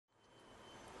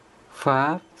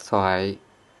Pháp thoại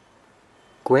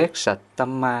Quét Sạch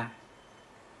Tâm Ma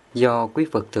do quý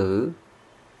Phật tử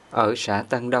ở xã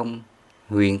Tân Đông,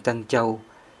 huyện Tân Châu,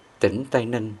 tỉnh Tây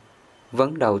Ninh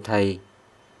vấn đầu thầy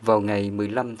vào ngày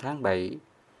 15 tháng 7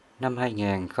 năm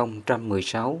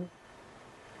 2016.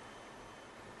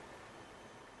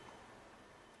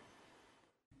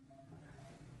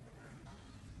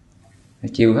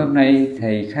 Chiều hôm nay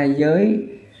thầy khai giới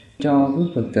cho quý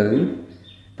Phật tử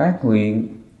phát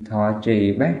nguyện thọ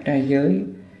trì bát trai giới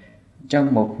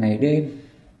trong một ngày đêm.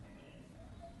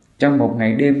 Trong một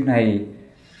ngày đêm này,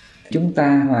 chúng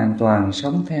ta hoàn toàn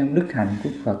sống theo đức hạnh của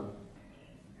Phật,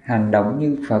 hành động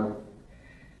như Phật,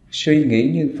 suy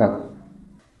nghĩ như Phật,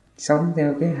 sống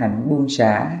theo cái hạnh buông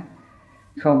xả,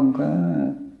 không có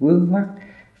vướng mắc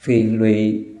phiền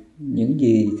lụy những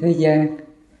gì thế gian.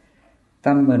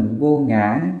 Tâm mình vô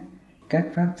ngã các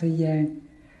pháp thế gian,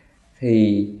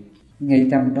 thì ngay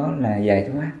tâm đó là giải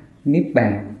thoát, niết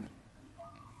bàn.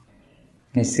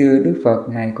 Ngày xưa Đức Phật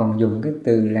Ngài còn dùng cái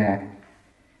từ là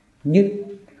nhất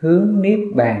hướng niết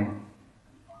bàn,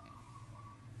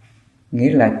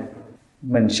 nghĩa là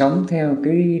mình sống theo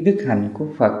cái đức hạnh của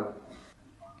Phật.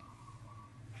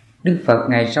 Đức Phật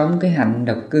Ngài sống cái hạnh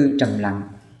độc cư trầm lặng.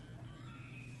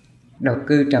 Độc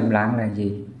cư trầm lặng là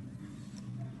gì?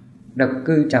 Độc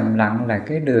cư trầm lặng là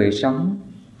cái đời sống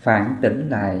phản tỉnh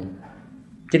lại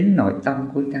chính nội tâm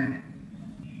của ta.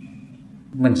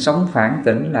 Mình sống phản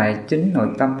tỉnh lại chính nội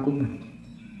tâm của mình,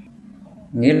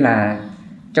 nghĩa là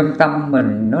trong tâm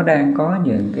mình nó đang có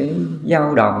những cái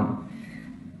dao động,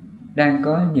 đang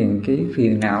có những cái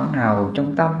phiền não nào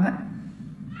trong tâm á,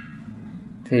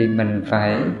 thì mình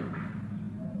phải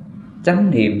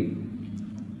chánh niệm.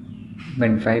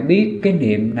 Mình phải biết cái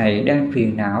niệm này đang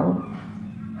phiền não,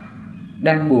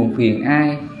 đang buồn phiền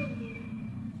ai.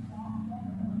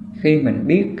 Khi mình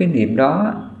biết cái niệm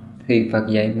đó thì Phật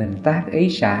dạy mình tác ý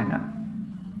xả nó.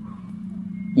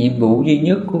 Nhiệm vụ duy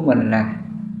nhất của mình là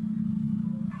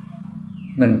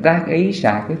mình tác ý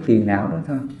xả cái phiền não đó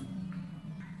thôi.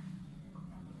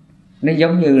 Nó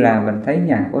giống như là mình thấy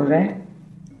nhà có rác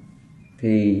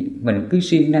thì mình cứ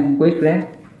siêng năng quét rác.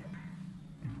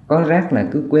 Có rác là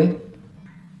cứ quét.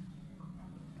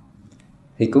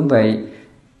 Thì cũng vậy,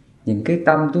 những cái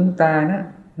tâm chúng ta đó,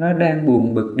 nó đang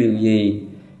buồn bực điều gì,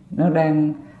 nó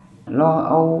đang lo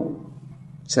âu,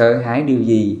 sợ hãi điều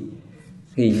gì,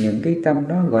 thì những cái tâm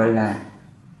đó gọi là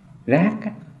rác.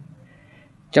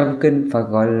 Trong kinh Phật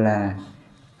gọi là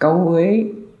cấu uế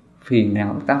phiền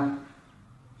não tâm.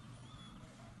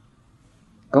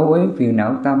 Cấu uế phiền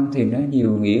não tâm thì nó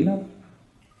nhiều nghĩa lắm.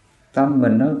 Tâm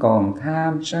mình nó còn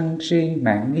tham sân si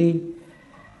mạn nghi,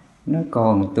 nó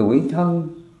còn tủi thân,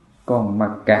 còn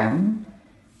mặc cảm,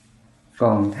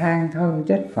 còn than thân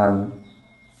trách phận,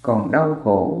 còn đau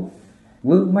khổ,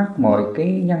 vướng mắc mọi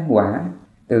cái nhân quả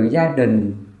từ gia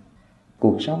đình,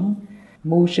 cuộc sống,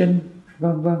 mưu sinh,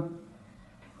 vân vân.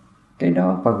 Cái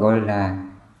đó Phật gọi là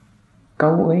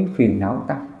cấu uế phiền não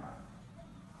tâm.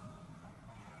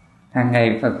 Hàng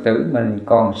ngày Phật tử mình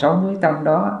còn sống với tâm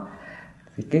đó,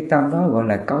 thì cái tâm đó gọi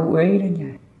là cấu uế đó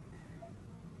nha.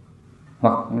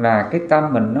 Hoặc là cái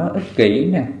tâm mình nó ích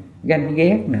kỷ nè, ganh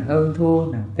ghét nè, hơn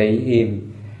thua nè, tị hiềm,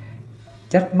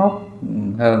 trách móc,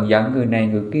 hờn giận người này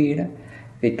người kia đó,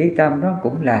 thì cái tâm đó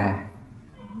cũng là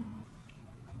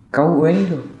cấu uế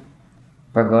luôn,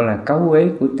 và gọi là cấu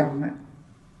uế của tâm á.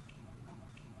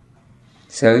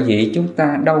 Sở dĩ chúng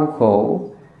ta đau khổ,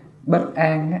 bất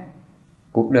an á,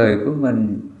 cuộc đời của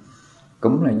mình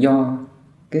cũng là do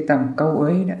cái tâm cấu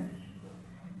uế đó.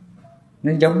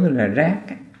 Nó giống như là rác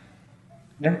á,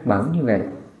 rác bẩn như vậy.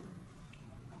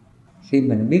 Khi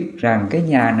mình biết rằng cái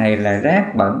nhà này là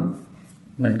rác bẩn,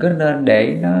 mình có nên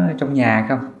để nó trong nhà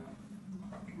không?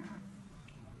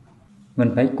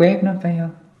 Mình phải quét nó, phải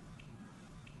không?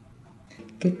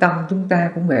 Cái tâm chúng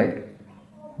ta cũng vậy.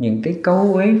 Những cái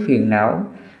cấu uế phiền não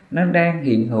nó đang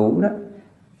hiện hữu đó,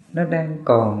 nó đang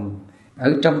còn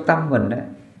ở trong tâm mình đó,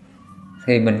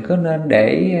 thì mình có nên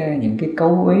để những cái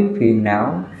cấu uế phiền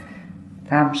não,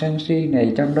 tham sân si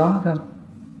này trong đó không?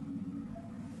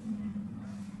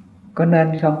 Có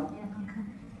nên không?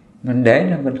 Mình để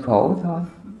là mình khổ thôi.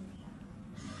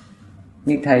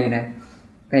 Như thầy nè,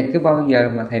 thầy cứ bao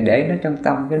giờ mà thầy để nó trong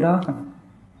tâm cái đó không?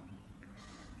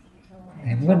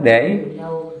 Thầy không có để.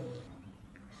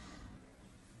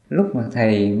 Lúc mà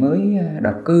thầy mới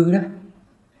độc cư đó,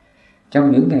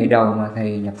 trong những ngày đầu mà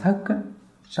thầy nhập thất á,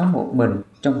 sống một mình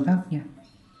trong thất nha,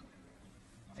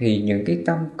 thì những cái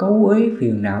tâm cấu uế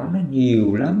phiền não nó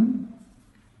nhiều lắm.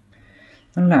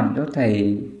 Nó làm cho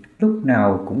thầy lúc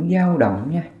nào cũng dao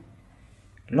động nha,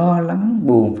 lo lắng,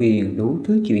 buồn phiền, đủ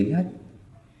thứ chuyện hết.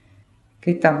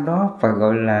 Cái tâm đó phải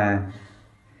gọi là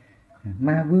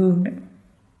ma vương đó.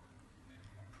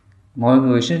 Mọi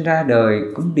người sinh ra đời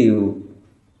cũng đều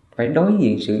phải đối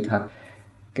diện sự thật.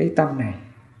 Cái tâm này,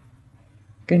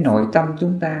 cái nội tâm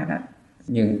chúng ta đó,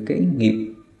 những cái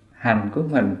nghiệp hành của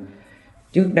mình,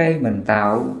 trước đây mình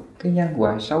tạo cái nhân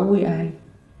quả xấu với ai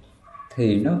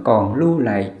thì nó còn lưu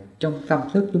lại trong tâm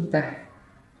thức chúng ta.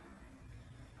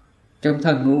 Trong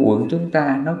thân ngũ uẩn chúng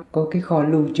ta nó có cái kho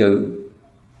lưu trữ,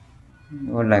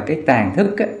 gọi là cái tàng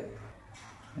thức á.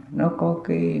 Nó có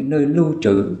cái nơi lưu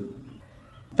trữ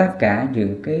tất cả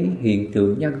những cái hiện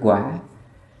tượng nhân quả,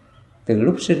 từ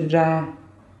lúc sinh ra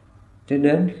cho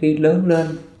đến khi lớn lên,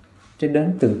 cho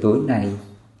đến từng tuổi này.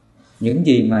 Những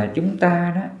gì mà chúng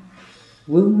ta đó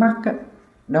vướng mắc á,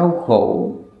 đau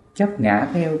khổ, chấp ngã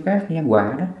theo các nhân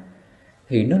quả đó,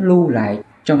 thì nó lưu lại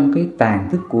trong cái tàng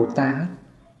thức của ta hết.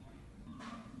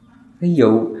 Ví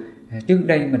dụ trước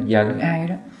đây mình giận ai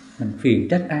đó, mình phiền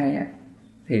trách ai á,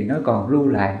 thì nó còn lưu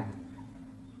lại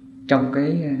trong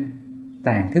cái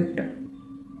tàng thức đó.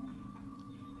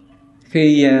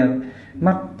 Khi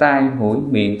mắt, tai, mũi,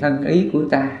 miệng, thân, ý của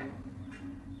ta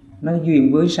nó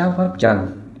duyên với sáu pháp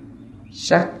trần,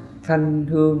 sắc, thanh,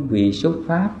 hương, vị, xúc,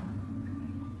 pháp,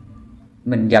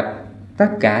 mình gặp tất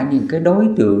cả những cái đối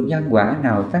tượng nhân quả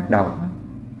nào tác động đó,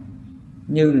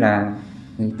 như là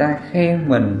người ta khen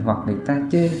mình hoặc người ta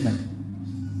chê mình,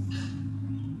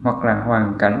 hoặc là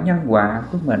hoàn cảnh nhân quả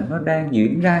của mình nó đang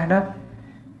diễn ra đó,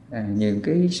 những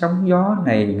cái sóng gió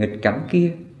này nghịch cảnh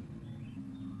kia.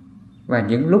 Và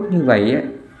những lúc như vậy á,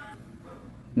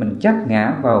 mình chấp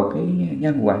ngã vào cái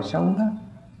nhân quả xấu đó,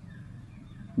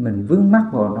 mình vướng mắc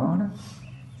vào nó đó,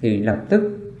 thì lập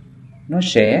tức nó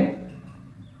sẽ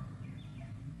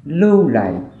lưu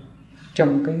lại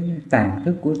trong cái tàng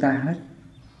thức của ta hết.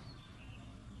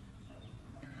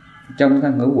 Trong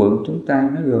thân ngũ uẩn chúng ta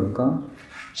nó gồm có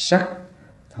sắc,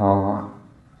 thọ,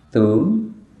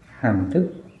 tưởng, hành,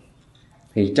 thức.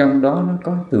 Thì trong đó nó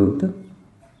có tưởng thức.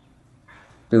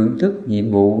 Tưởng thức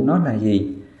nhiệm vụ nó là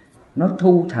gì? Nó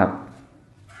thu thập,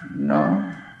 nó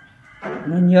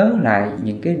nhớ lại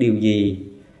những cái điều gì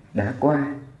đã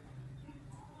qua.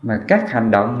 Mà các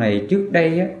hành động này trước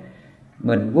đây á,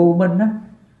 mình vô minh á,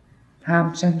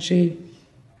 tham sân si,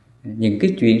 những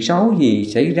cái chuyện xấu gì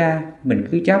xảy ra mình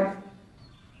cứ chấp.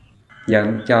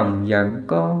 Giận chồng, giận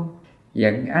con,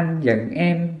 giận anh, giận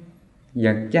em,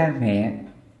 giận cha mẹ,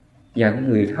 giận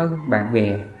người thân, bạn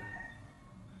bè.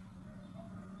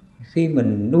 Khi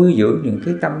mình nuôi dưỡng những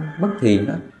cái tâm bất thiện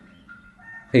đó,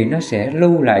 thì nó sẽ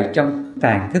lưu lại trong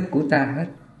tàng thức của ta hết.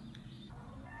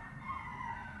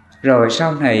 Rồi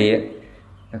sau này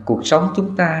cuộc sống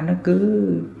chúng ta nó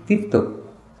cứ tiếp tục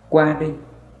qua đi,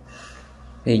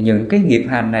 thì những cái nghiệp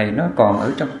hành này nó còn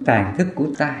ở trong tàng thức của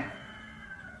ta.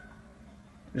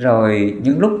 Rồi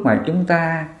những lúc mà chúng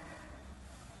ta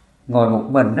ngồi một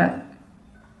mình á,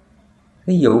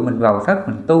 ví dụ mình vào thất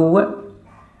mình tu á,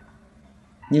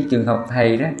 như trường hợp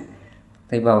thầy đó,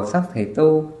 thầy vào thất thầy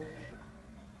tu,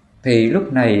 thì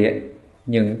lúc này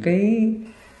những cái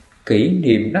kỷ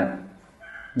niệm đó,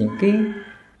 những cái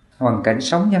hoàn cảnh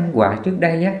sống nhân quả trước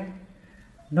đây á,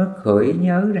 nó khởi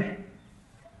nhớ ra.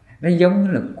 Nó giống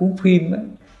như là cuốn phim á,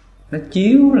 nó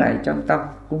chiếu lại trong tâm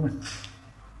của mình.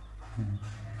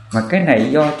 Mà cái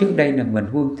này do trước đây là mình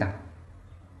quân tập,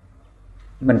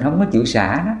 mình không có chịu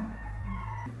xả đó,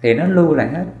 thì nó lưu lại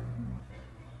hết.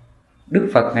 Đức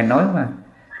Phật Ngài nói mà,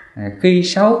 khi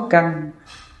 6 căn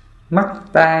mắt,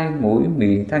 tai, mũi,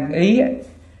 miệng, thân, ý á,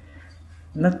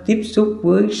 nó tiếp xúc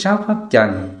với 6 pháp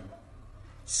trần,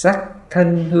 sắc,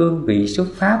 thanh, hương, vị, xúc,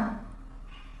 pháp.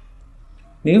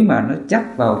 Nếu mà nó chấp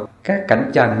vào các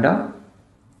cảnh trần đó,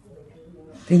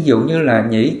 thí dụ như là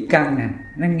nhĩ căn nè,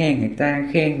 nó nghe người ta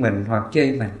khen mình hoặc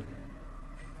chê mình,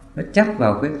 nó chấp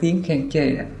vào cái tiếng khen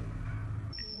chê đó,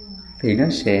 thì nó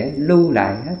sẽ lưu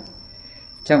lại hết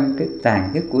trong cái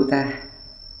tàng thức của ta.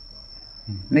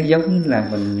 Nó giống như là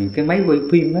mình những cái máy quay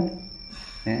phim á,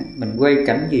 mình quay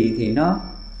cảnh gì thì nó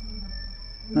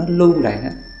lưu lại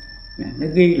hết, nó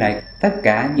ghi lại tất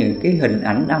cả những cái hình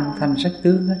ảnh, âm thanh, sắc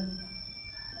tướng hết.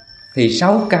 Thì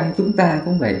 6 căn chúng ta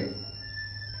cũng vậy.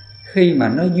 Khi mà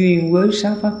nó duyên với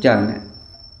 6 pháp trần á,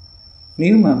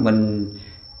 nếu mà mình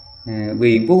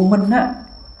vì vô minh á,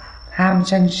 tham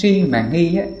sân si mà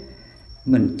nghi á,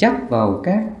 mình chấp vào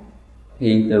các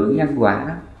hiện tượng nhân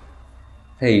quả,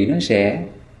 thì nó sẽ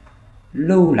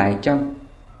lưu lại trong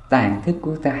tàng thức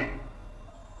của ta.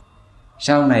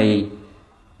 Sau này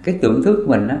cái tưởng thức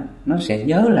mình á, nó sẽ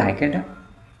nhớ lại cái đó.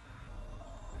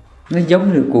 Nó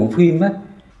giống như cuộn phim á,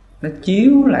 nó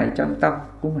chiếu lại trong tâm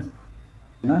của mình,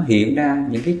 nó hiện ra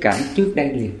những cái cảnh trước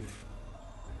đây liền.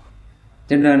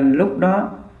 Cho nên lúc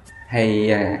đó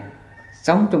thầy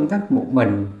sống trong thất một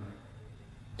mình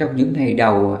trong những ngày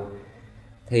đầu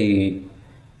thì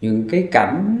những cái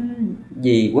cảnh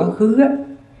gì quá khứ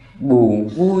buồn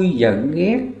vui giận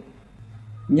ghét,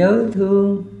 nhớ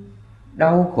thương,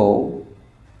 đau khổ,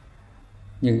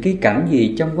 những cái cảnh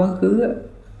gì trong quá khứ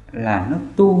là nó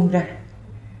tuôn ra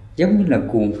giống như là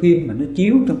cuộn phim mà nó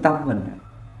chiếu trong tâm mình.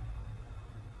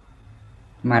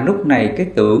 Mà lúc này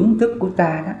cái tưởng thức của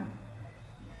ta đó,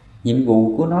 nhiệm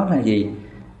vụ của nó là gì?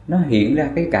 Nó hiện ra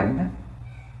cái cảnh đó.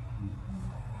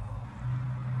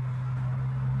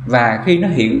 Và khi nó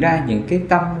hiện ra những cái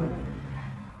tâm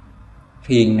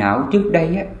phiền não trước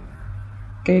đây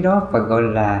cái đó phải gọi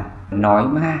là nội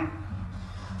ma.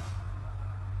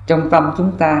 Trong tâm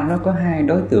chúng ta nó có hai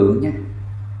đối tượng nha,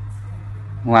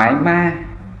 ngoại ma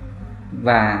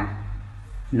và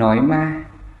nội ma.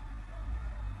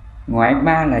 Ngoại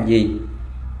ma là gì?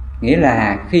 Nghĩa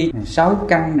là khi 6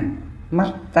 căn nè, mắt,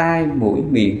 tai, mũi,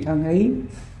 miệng, thân, ý,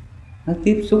 nó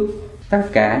tiếp xúc tất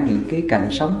cả những cái cảnh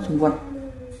sống xung quanh.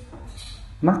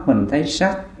 Mắt mình thấy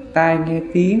sắc, tai nghe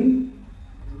tiếng,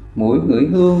 mũi ngửi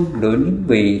hương, lưỡi nếm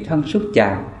vị, thân xúc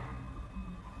chạm.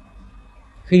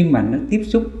 Khi mà nó tiếp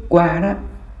xúc qua đó,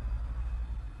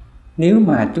 nếu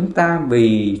mà chúng ta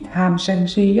vì tham sân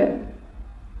si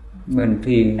mình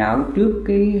phiền não trước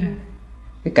cái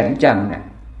cảnh trần này.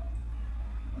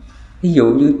 Ví dụ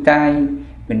như tai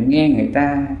mình nghe người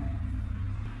ta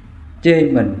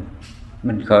chê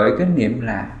mình khởi cái niệm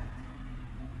là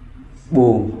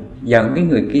buồn giận cái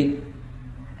người kia.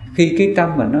 Khi cái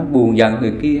tâm mình nó buồn giận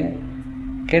người kia,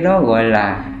 cái đó gọi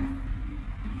là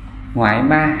ngoại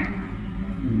ma.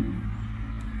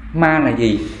 Ma là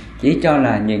gì? Chỉ cho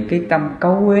là những cái tâm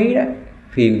cấu uế đó,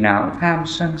 phiền não, tham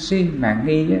sân si mạn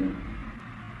nghi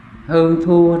hơn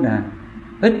thua nè,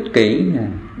 ích kỷ nè,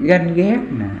 ganh ghét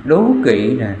nè, đố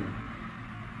kỵ nè,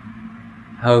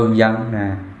 hờn giận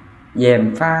nè,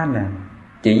 gièm pha nè,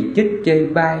 chỉ trích chê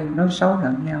bai, nói xấu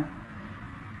lẫn nhau.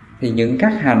 Thì những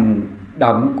các hành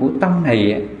động của tâm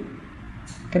này,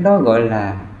 cái đó gọi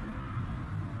là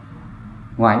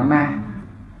ngoại ma.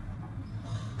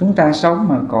 Chúng ta sống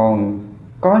mà còn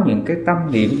có những cái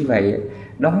tâm niệm như vậy,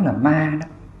 đó là ma đó.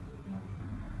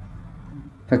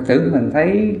 Phật tử mình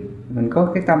thấy mình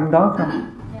có cái tâm đó không?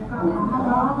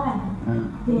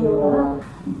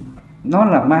 Nó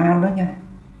là ma đó nha.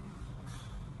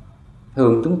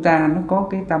 Thường chúng ta nó có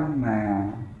cái tâm mà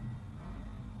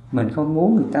mình không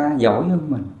muốn người ta giỏi hơn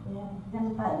mình,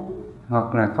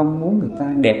 hoặc là không muốn người ta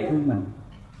đẹp hơn mình,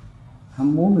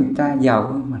 không muốn người ta giàu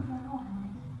hơn mình.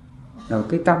 Rồi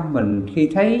cái tâm mình khi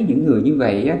thấy những người như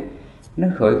vậy nó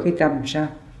khởi cái tâm sao?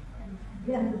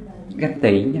 Ganh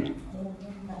tị nha.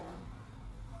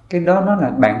 Cái đó nó là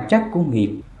bản chất của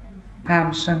nghiệp,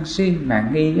 tham sân si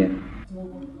mạn nghi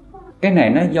Cái này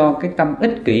nó do cái tâm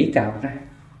ích kỷ tạo ra.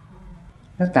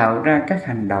 Nó tạo ra các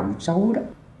hành động xấu đó.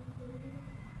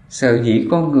 Sở dĩ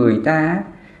con người ta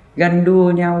ganh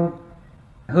đua nhau,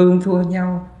 hơn thua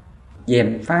nhau,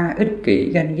 gièm pha ích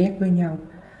kỷ ganh ghét với nhau,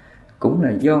 cũng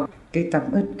là do cái tâm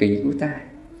ích kỷ của ta.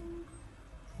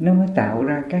 Nó mới tạo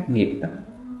ra các nghiệp đó.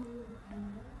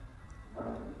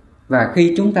 Và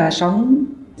khi chúng ta sống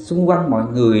xung quanh mọi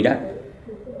người đó,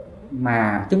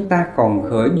 mà chúng ta còn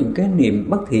khởi những cái niệm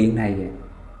bất thiện này,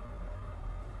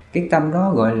 cái tâm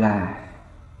đó gọi là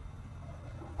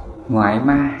ngoại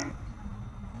ma.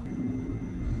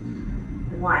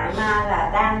 Ngoại ma là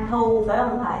đang thu phải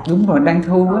không thầy? Đúng rồi, đang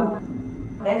thu á.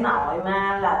 Cái nội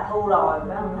ma là thu rồi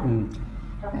phải không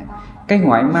thầy? Cái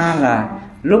ngoại ma là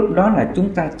lúc đó là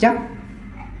chúng ta chấp,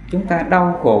 chúng ta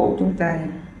đau khổ, chúng ta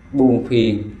buồn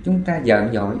phiền, chúng ta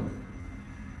giận dỗi.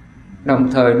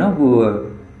 Đồng thời nó vừa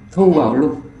thu vào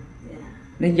luôn.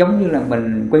 Nó giống như là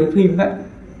mình quay phim á,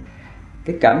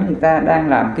 cái cảnh người ta đang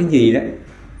làm cái gì đó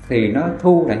thì nó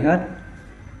thu lại hết.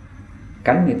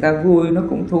 Cảnh người ta vui nó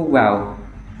cũng thu vào,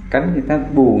 cảnh người ta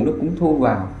buồn nó cũng thu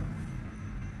vào.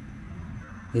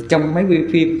 Thì trong máy quay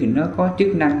phim thì nó có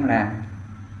chức năng là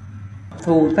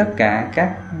thu tất cả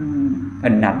các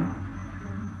hình ảnh,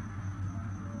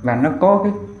 và nó có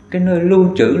cái nơi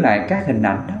lưu trữ lại các hình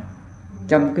ảnh đó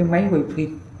trong cái máy quay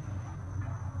phim.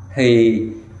 Thì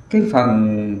cái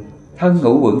phần thân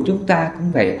ngũ vượng chúng ta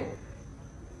cũng vậy,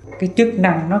 cái chức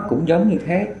năng nó cũng giống như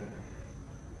thế.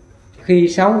 Khi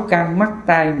 6 căn mắt,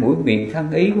 tai, mũi, miệng,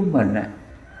 thân, ý của mình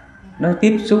nó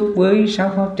tiếp xúc với 6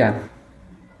 pháp trần,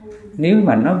 nếu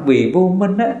mà nó vì vô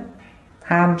minh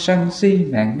tham sân si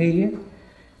mạn nghi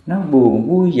nó buồn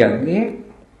vui giận ghét,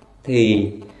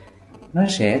 thì nó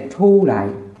sẽ thu lại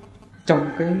trong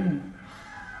cái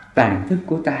tàn thức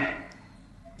của ta.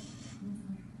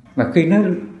 Và khi nó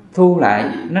thu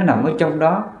lại, nó nằm ở trong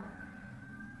đó,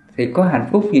 thì có hạnh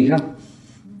phúc gì không?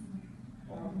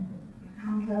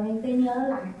 Không, rồi cứ nhớ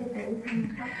lại cái tuổi thân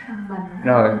khóc thằng mình.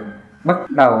 Rồi bắt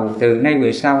đầu từ nay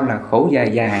về sau là khổ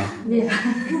dài dài.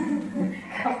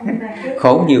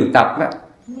 Khổ nhiều tập á.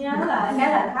 Nhớ lại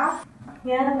cái là khóc,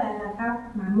 nhớ lại là khóc,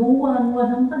 mà muốn quên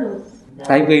không có được.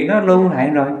 Tại vì nó lưu lại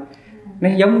rồi. Nó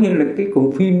giống như là cái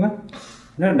cuộn phim á,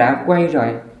 nó đã quay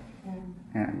rồi,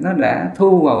 nó đã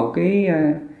thu vào cái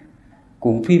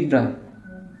cuộn phim rồi.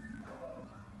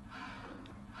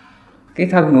 Cái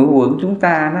thân ngũ uẩn chúng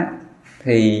ta đó,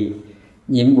 thì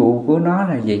nhiệm vụ của nó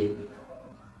là gì?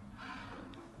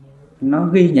 Nó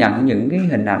ghi nhận những cái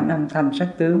hình ảnh âm thanh sắc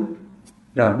tướng,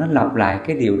 rồi nó lặp lại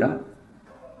cái điều đó.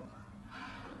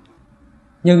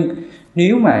 Nhưng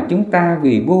nếu mà chúng ta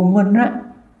vì vô minh á,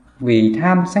 vì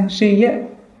tham sân si á,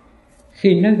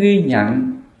 khi nó ghi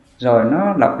nhận rồi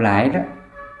nó lặp lại đó,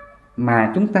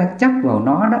 mà chúng ta chấp vào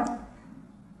nó đó,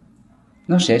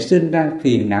 nó sẽ sinh ra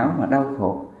phiền não và đau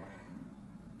khổ.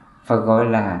 Phật gọi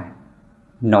là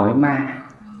nội ma.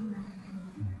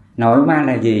 Nội ma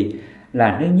là gì?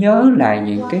 Là nó nhớ lại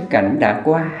những cái cảnh đã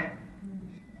qua,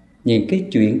 những cái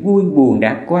chuyện vui buồn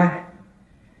đã qua.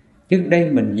 Trước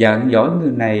đây mình giận dỗi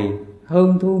người này,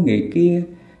 hơn thua người kia,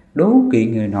 đố kỵ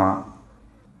người nọ.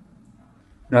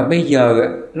 Rồi bây giờ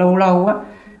lâu lâu á,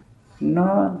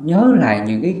 nó nhớ lại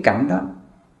những cái cảnh đó.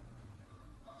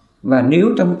 Và nếu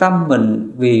trong tâm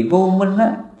mình vì vô minh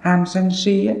á, tham sân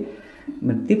si á,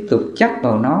 mình tiếp tục chấp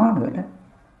vào nó nữa đó,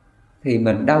 thì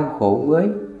mình đau khổ với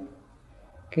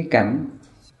cái cảnh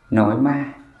nội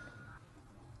ma.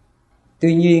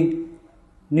 Tuy nhiên,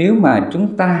 nếu mà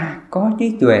chúng ta có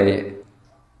trí tuệ,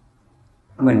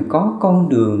 mình có con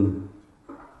đường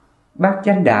bát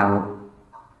chánh đạo,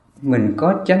 mình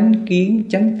có chánh kiến,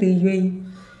 chánh tư duy,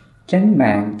 chánh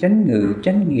mạng, chánh ngữ,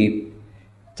 chánh nghiệp,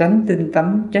 chánh tinh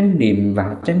tấn, chánh niệm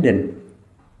và chánh định,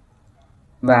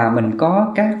 và mình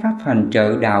có các pháp hành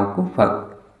trợ đạo của Phật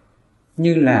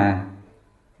như là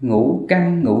ngũ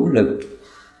căn ngũ lực,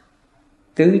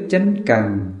 tứ chánh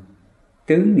cần,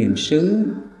 tứ niệm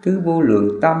xứ, tứ vô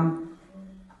lượng tâm,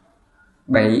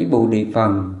 7 bồ đề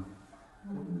phần,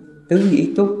 tứ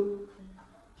nhĩ túc.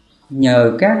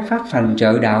 Nhờ các pháp hành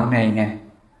trợ đạo này nè,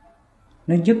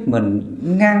 nó giúp mình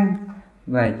ngăn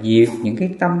và diệt những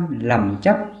cái tâm lầm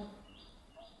chấp,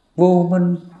 vô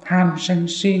minh, tham sân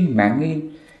si mạn nghi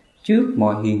trước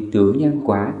mọi hiện tượng nhân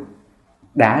quả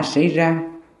đã xảy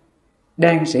ra,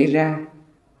 đang xảy ra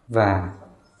và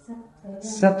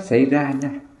sắp xảy ra nha.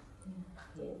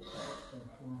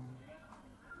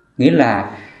 Nghĩa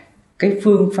là cái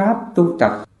phương pháp tu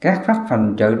tập các pháp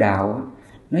hành trợ đạo,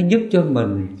 nó giúp cho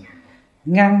mình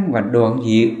ngăn và đoạn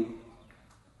diệt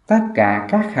tất cả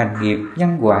các hành nghiệp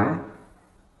nhân quả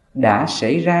đã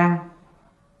xảy ra,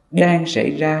 đang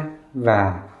xảy ra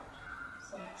và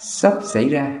sắp xảy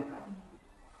ra.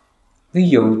 Ví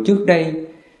dụ trước đây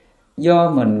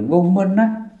do mình vô minh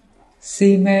á,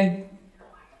 si mê,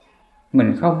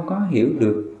 mình không có hiểu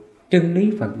được chân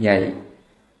lý Phật dạy.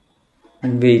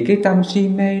 Mình vì cái tâm si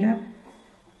mê đó,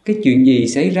 cái chuyện gì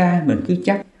xảy ra mình cứ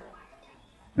chắc,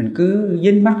 mình cứ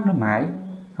dính mắc nó mãi,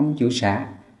 không chịu xả.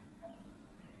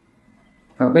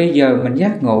 Và bây giờ mình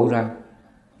giác ngộ rồi,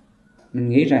 mình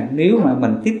nghĩ rằng nếu mà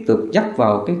mình tiếp tục dắt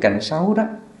vào cái cảnh xấu đó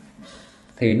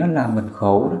thì nó làm mình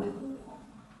khổ đó.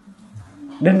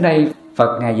 Đến đây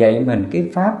Phật Ngài dạy mình cái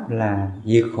pháp là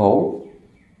diệt khổ,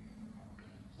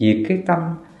 diệt cái tâm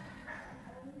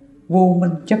vô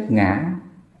minh chấp ngã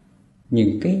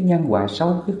những cái nhân quả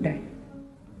xấu trước đây.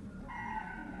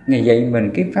 Ngài dạy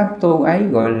mình cái pháp tu ấy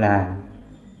gọi là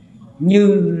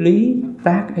như lý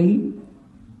tác ý.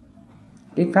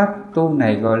 Cái pháp tu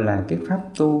này gọi là cái pháp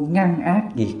tu ngăn ác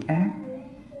diệt ác,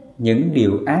 những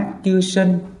điều ác chưa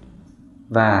sinh,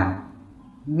 và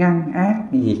ngăn ác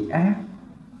diệt ác,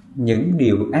 những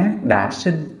điều ác đã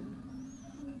sinh.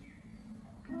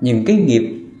 Những cái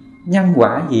nghiệp nhân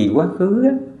quả gì quá khứ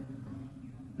á,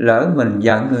 lỡ mình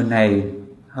giận người này,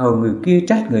 hờn người kia,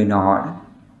 trách người nọ đó,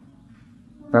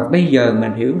 và bây giờ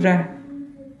mình hiểu ra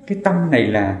cái tâm này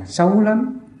là xấu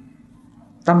lắm,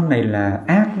 tâm này là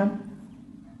ác lắm.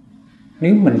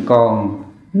 Nếu mình còn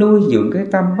nuôi dưỡng cái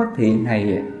tâm bất thiện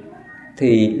này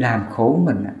thì làm khổ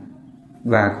mình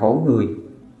và khổ người.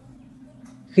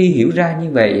 Khi hiểu ra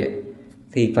như vậy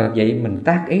thì Phật dạy mình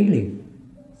tác ý liền.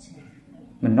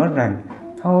 Mình nói rằng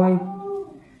thôi,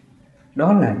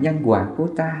 đó là nhân quả của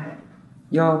ta,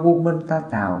 do vô minh ta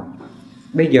tạo.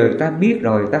 Bây giờ ta biết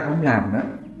rồi, ta không làm nữa.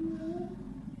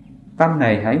 Tâm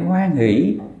này hãy hoan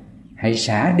hỷ, hãy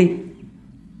xả đi.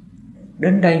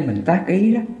 Đến đây mình tác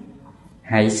ý đó,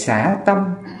 hãy xả tâm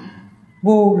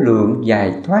vô lượng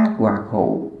giải thoát quả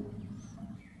khổ.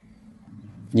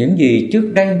 Những gì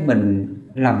trước đây mình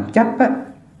làm chấp á,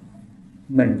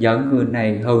 mình giận người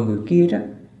này hờn người kia đó,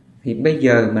 thì bây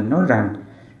giờ mình nói rằng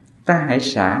ta hãy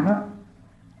xả nó,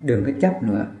 đừng có chấp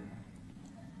nữa.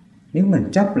 Nếu mình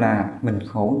chấp là mình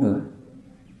khổ nữa.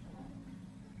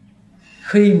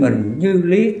 Khi mình như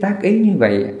lý tác ý như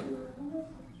vậy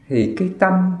thì cái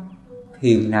tâm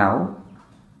phiền não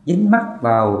dính mắc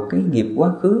vào cái nghiệp quá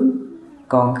khứ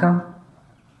còn không?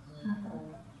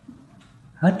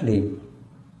 Hết liền.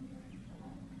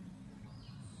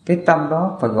 Cái tâm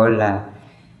đó phải gọi là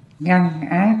ngăn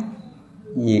ác,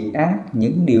 diệt ác,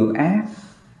 những điều ác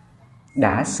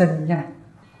đã sinh nha.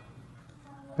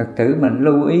 Phật tử mình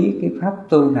lưu ý cái pháp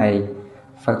tu này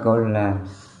phải gọi là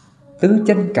tứ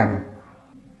chánh cần.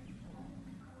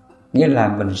 Nghĩa là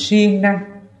mình siêng năng,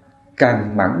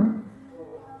 cần mẫn,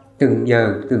 từng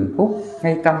giờ, từng phút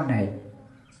ngay tâm này.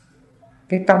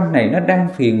 Cái tâm này nó đang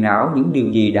phiền não những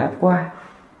điều gì đã qua.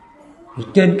 Thì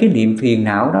trên cái niệm phiền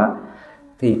não đó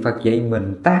thì Phật dạy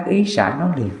mình tác ý xả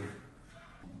nó liền.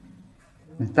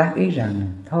 Mình tác ý rằng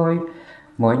thôi,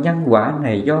 mọi nhân quả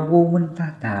này do vô minh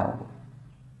ta tạo.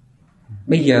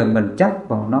 Bây giờ mình chấp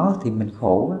vào nó thì mình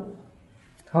khổ.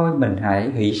 Thôi mình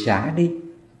hãy hỷ xả đi,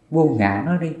 vô ngã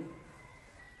nó đi.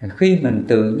 Khi mình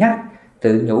tự nhắc,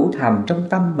 tự nhủ thầm trong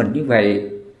tâm mình như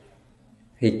vậy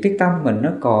thì cái tâm mình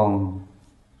nó còn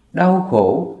đau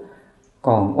khổ,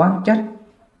 còn oán trách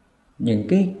những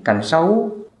cái cảnh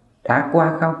xấu đã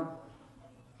qua không?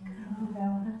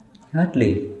 Hết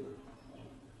liền.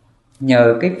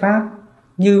 Nhờ cái pháp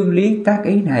như lý tác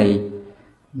ý này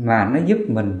mà nó giúp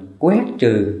mình quét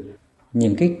trừ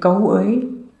những cái cấu uế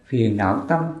phiền não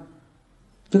tâm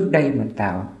trước đây mình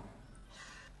tạo.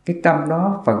 Cái tâm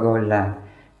đó phải gọi là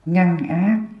ngăn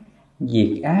ác,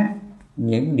 diệt ác,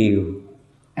 những điều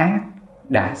ác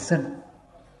đã sinh.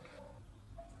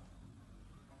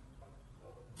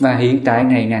 Và hiện tại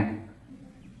này nè,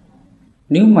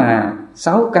 nếu mà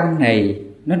 6 căn này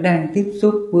nó đang tiếp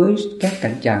xúc với các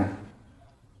cảnh trần.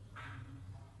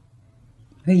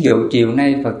 Ví dụ chiều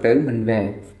nay Phật tử mình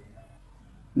về,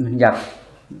 mình gặp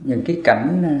những cái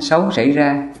cảnh xấu xảy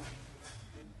ra,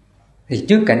 thì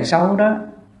trước cảnh xấu đó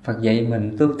Phật dạy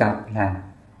mình tu tập là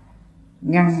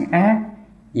ngăn ác,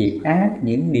 diệt ác,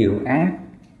 những điều ác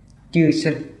chưa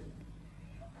sinh.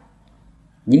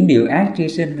 Những điều ác chưa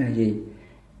sinh là gì?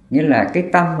 Nghĩa là cái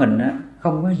tâm mình á,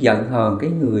 không có giận hờn cái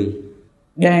người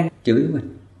đang chửi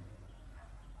mình.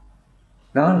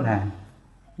 Đó là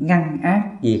ngăn ác,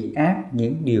 diệt ác,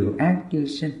 những điều ác chưa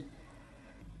sinh.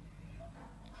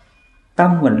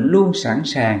 Tâm mình luôn sẵn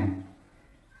sàng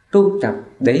tu tập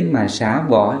để mà xả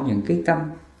bỏ những cái tâm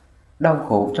đau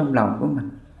khổ trong lòng của mình.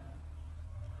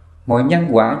 Mọi nhân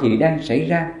quả gì đang xảy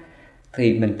ra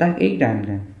thì mình tác ý rằng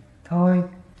là thôi,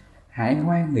 hãy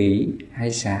hoan hỷ,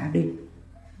 hãy xả đi,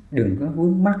 đừng có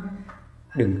vướng mắc,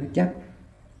 đừng có chấp.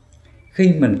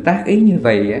 Khi mình tác ý như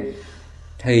vậy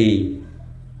thì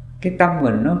cái tâm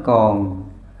mình nó còn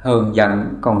hờn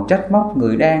giận, còn trách móc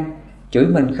người đang chửi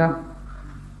mình không?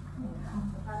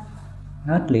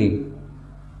 Hết liền.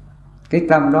 Cái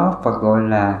tâm đó Phật gọi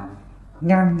là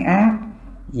ngăn ác,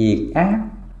 diệt ác,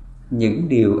 những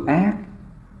điều ác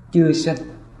chưa sinh.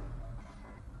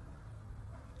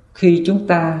 Khi chúng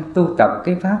ta tu tập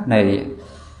cái pháp này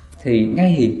thì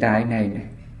ngay hiện tại này,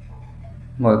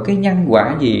 mọi cái nhân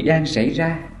quả gì đang xảy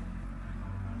ra,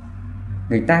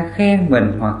 người ta khen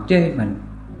mình hoặc chê mình,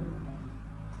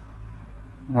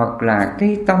 hoặc là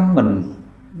cái tâm mình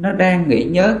nó đang nghĩ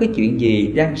nhớ cái chuyện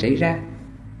gì đang xảy ra,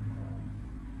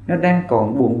 nó đang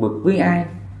còn buồn bực với ai,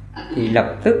 thì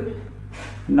lập tức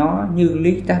nó như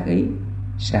lý tác ý,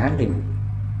 xả liền.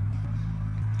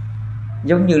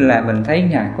 Giống như là mình thấy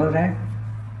nhà có rác,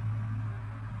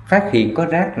 phát hiện có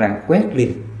rác là quét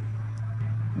liền.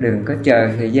 Đừng có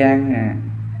chờ thời gian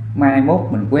mai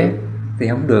mốt mình quét thì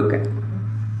không được.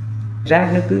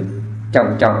 Rác nó cứ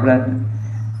chồng lên,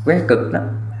 quét cực lắm.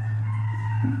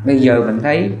 Bây giờ mình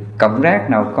thấy cọng rác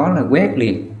nào có là quét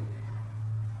liền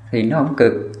thì nó không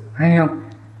cực, hay không?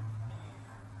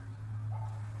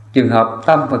 Trường hợp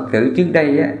tâm Phật tử trước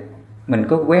đây á, mình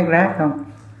có quét rác không?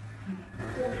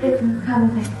 Không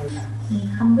thầy, mình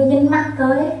không có dính mắt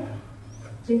tới,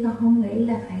 chứ con không nghĩ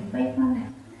là phải quét nó này.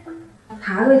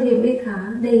 Thở thì biết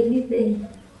thở, đi biết đi.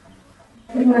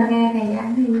 Nhưng mà nghe thầy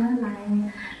giảng thì nó lại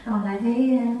còn lại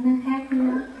thấy nó khác với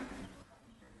nó.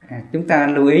 Chúng ta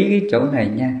lưu ý cái chỗ này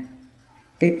nha.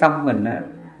 Cái tâm mình á,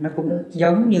 nó cũng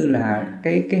giống như là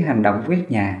cái hành động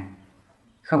quét nhà,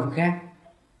 không khác.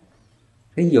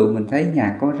 Ví dụ mình thấy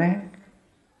nhà có rác,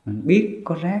 mình biết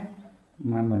có rác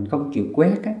mà mình không chịu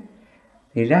quét á,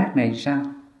 thì rác này sao?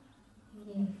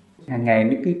 Hàng ngày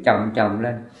nó cứ chồng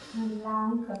lên.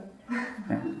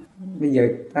 Bây giờ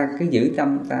ta cứ giữ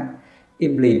tâm ta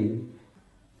im lìm,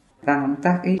 ta không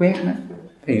tác ý quét nó,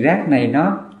 thì rác này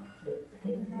nó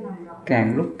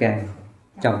càng lúc càng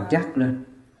chồng chất lên.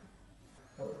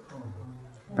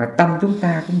 Và tâm chúng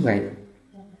ta cũng vậy.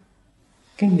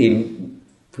 Cái niệm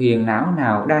phiền não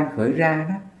nào đang khởi ra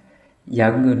đó,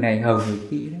 giận người này hờn người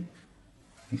kia đó,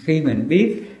 khi mình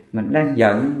biết mình đang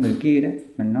giận người kia đó,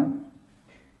 mình nói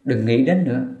đừng nghĩ đến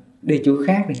nữa, đi chỗ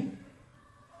khác đi.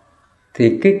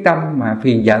 Thì cái tâm mà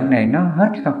phiền giận này nó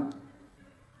hết không?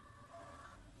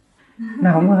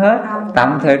 Nó không có hết,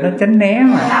 tạm thời nó tránh né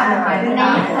mà.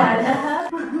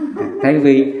 Tại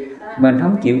vì mình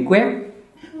không chịu quét,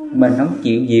 mình không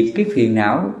chịu diệt cái phiền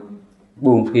não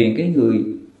buồn phiền cái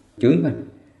người chửi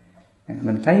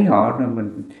mình thấy họ rồi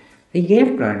mình thấy ghét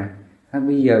rồi nè,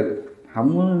 bây giờ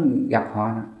không có gặp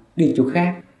họ nữa, đi chỗ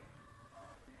khác.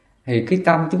 Thì cái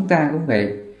tâm chúng ta cũng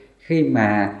vậy. Khi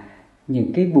mà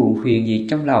những cái buồn phiền gì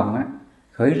trong lòng á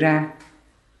khởi ra,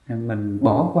 mình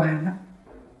bỏ qua nó,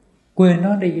 quên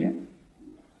nó đi đó.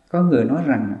 Có người nói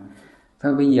rằng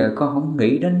thôi bây giờ con không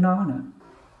nghĩ đến nó nữa,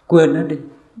 quên nó đi.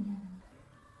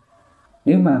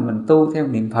 Nếu mà mình tu theo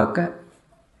niệm Phật á,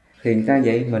 thì người ta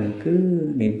dạy mình cứ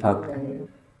niệm Phật,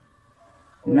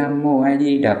 Nam Mô A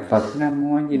Di Đà Phật, Nam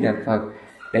Mô A Di Đà Phật,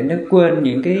 để nó quên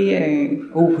những cái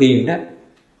ưu phiền đó,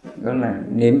 gọi là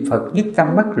niệm Phật nhất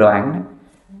tâm bất loạn đó,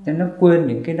 cho nó quên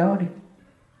những cái đó đi.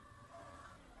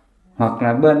 Hoặc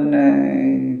là bên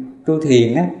tu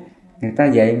thiền á, người ta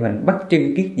dạy mình bắt chân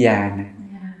kiết già nè,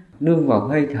 nương vào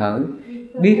hơi thở,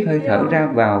 biết hơi thở ra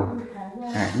vào,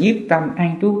 nhiếp tâm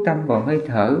an trú tâm vào hơi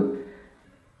thở,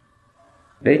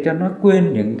 để cho nó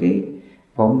quên những cái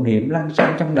vọng niệm lăng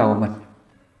xăng trong đầu mình.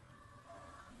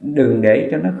 Đừng để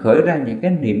cho nó khởi ra những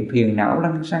cái niệm phiền não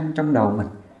lăng xăng trong đầu mình,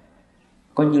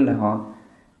 coi như là họ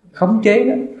khống chế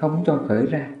đó, không cho khởi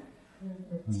ra.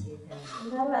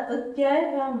 Đó là ức chế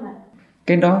phải không ạ?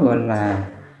 Cái đó gọi là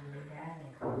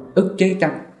ức chế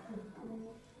tâm.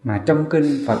 Mà trong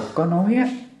kinh Phật có nói á,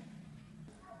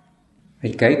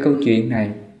 thì kể câu chuyện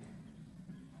này.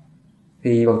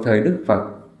 Thì vào thời Đức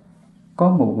Phật có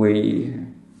một vị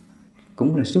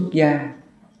cũng là xuất gia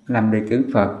làm đệ tử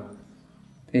Phật.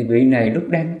 Thì vị này lúc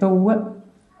đang tu á,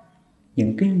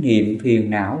 những cái niệm phiền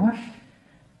não á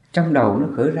trong đầu nó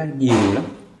khởi ra nhiều lắm.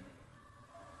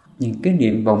 Những cái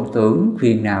niệm vọng tưởng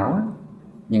phiền não á,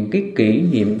 những cái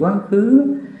kỷ niệm quá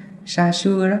khứ xa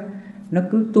xưa đó, nó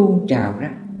cứ tuôn trào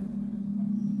ra.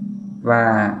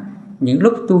 Và những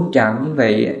lúc tuôn trào như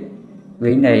vậy,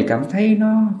 vị này cảm thấy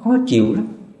nó khó chịu lắm,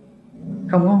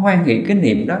 không có hoan hỷ cái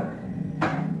niệm đó.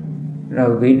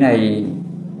 Rồi vị này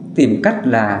tìm cách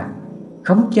là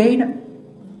khống chế đó,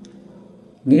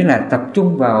 nghĩa là tập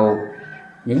trung vào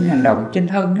những hành động trên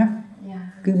thân á,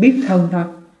 cứ biết thân thôi.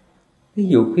 Ví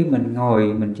dụ khi mình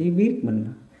ngồi, mình chỉ biết mình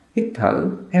hít thở,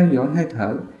 theo dõi hơi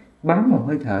thở, bám vào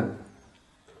hơi thở,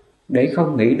 để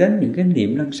không nghĩ đến những cái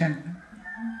niệm lăng xăng.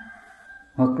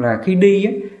 Hoặc là khi đi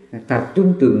á, tập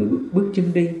trung từ bước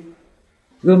chân đi,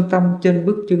 gom tâm trên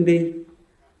bước chân đi,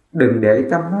 đừng để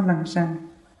tâm nó lăng xăng,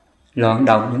 loạn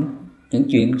động những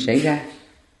chuyện xảy ra.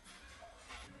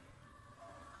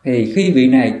 Thì khi vị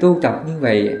này tu tập như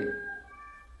vậy,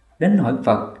 đến hỏi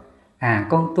Phật,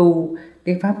 con tu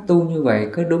cái pháp tu như vậy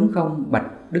có đúng không bạch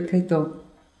Đức Thế Tôn?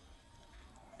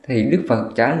 Thì Đức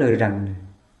Phật trả lời rằng,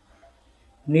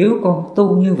 nếu con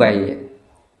tu như vậy,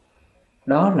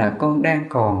 đó là con đang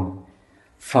còn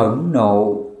phẫn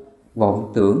nộ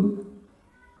vọng tưởng,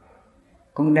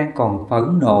 con đang còn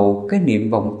phẫn nộ cái niệm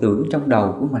vọng tưởng trong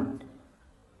đầu của mình.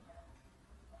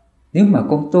 Nếu mà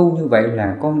con tu như vậy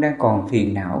là con đang còn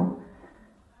phiền não,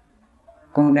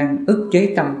 con đang ức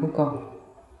chế tâm của con.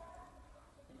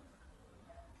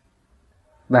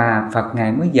 Và Phật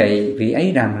Ngài mới dạy vị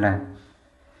ấy rằng là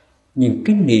những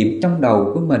cái niệm trong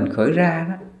đầu của mình khởi ra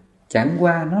đó, chẳng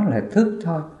qua nó là thức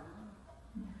thôi.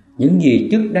 Những gì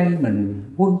trước đây mình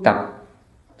quân tập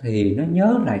thì nó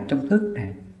nhớ lại trong thức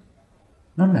này,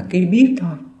 nó là cái biết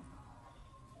thôi.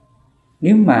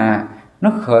 Nếu mà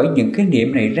nó khởi những cái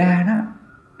niệm này ra đó,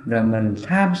 rồi mình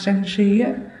tham sân si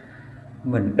á,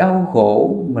 mình đau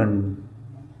khổ, mình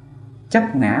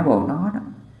chấp ngã vào nó đó,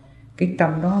 cái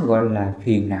tâm đó gọi là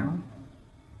phiền não,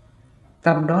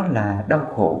 tâm đó là đau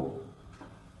khổ.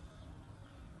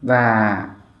 Và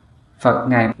Phật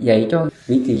Ngài dạy cho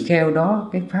vị tỳ kheo đó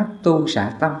cái pháp tu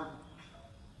xả tâm.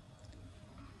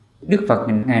 Đức Phật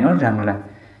Ngài nói rằng là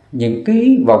những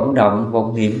cái vọng động,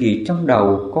 vọng niệm gì trong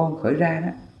đầu con khởi ra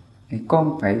đó, thì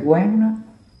con phải quán nó.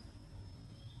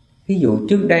 Ví dụ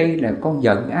trước đây là con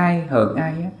giận ai, hờn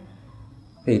ai á,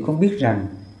 thì con biết rằng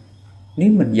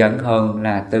nếu mình giận hờn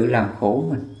là tự làm khổ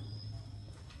mình.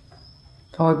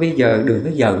 thôi bây giờ đừng có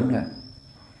giận nữa,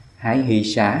 hãy hỷ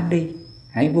xả đi,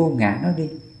 hãy vô ngã nó đi,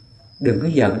 đừng có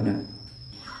giận nữa.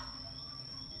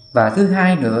 Và thứ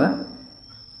hai nữa,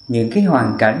 những cái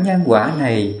hoàn cảnh nhân quả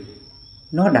này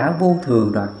nó đã vô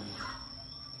thường rồi.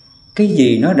 Cái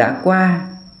gì nó đã qua,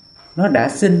 nó đã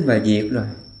sinh và diệt rồi,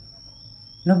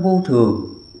 nó vô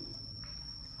thường.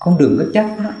 Con đừng có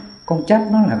trách nó, con trách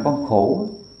nó là con khổ.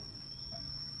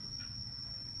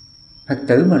 Phật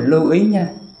tử mình lưu ý nha,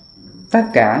 tất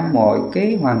cả mọi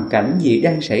cái hoàn cảnh gì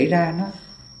đang xảy ra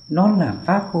nó là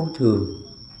pháp vô thường.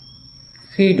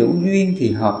 Khi đủ duyên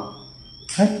thì hợp,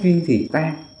 hết duyên thì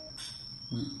tan.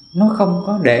 Nó không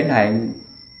có để lại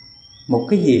một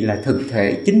cái gì là thực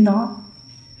thể chính nó.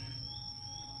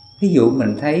 Ví dụ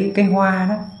mình thấy cái hoa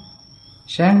đó,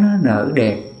 sáng nó nở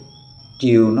đẹp,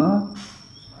 chiều nó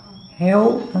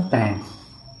héo, nó tàn.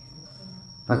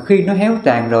 Và khi nó héo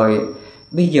tàn rồi,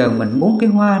 bây giờ mình muốn cái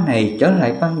hoa này trở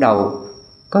lại ban đầu,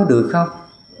 có được không?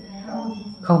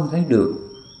 Không thể được.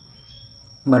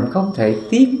 Mình không thể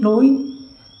tiếp nối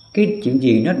cái chuyện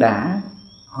gì nó đã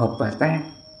hợp và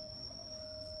tan.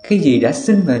 Cái gì đã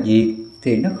sinh và diệt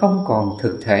thì nó không còn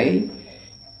thực thể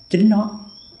chính nó.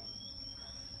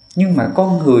 Nhưng mà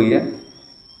con người á,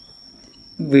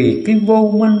 vì cái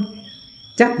vô minh,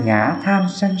 chấp ngã, tham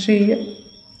sân si á,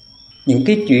 những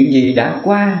cái chuyện gì đã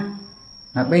qua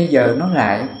mà bây giờ nó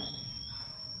lại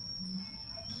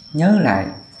nhớ lại.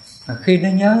 Và khi nó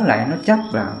nhớ lại, nó chấp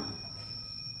vào,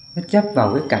 nó chấp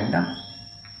vào cái cảnh đó.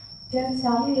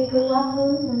 Sống như cái quá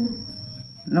khứ,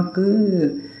 nó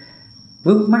cứ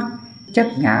vướng mắc chấp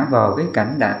ngã vào cái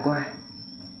cảnh đã qua.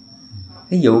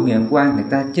 Ví dụ ngày hôm qua người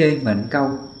ta chê mình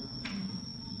câu,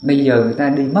 bây giờ người ta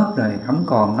đi mất rồi, không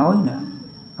còn nói nữa,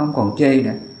 không còn chê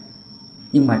nữa,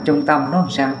 nhưng mà trong tâm nó làm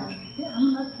sao?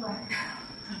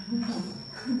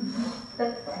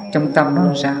 Trong tâm nó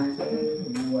làm sao?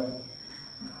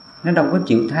 Nó đâu có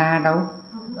chịu tha đâu.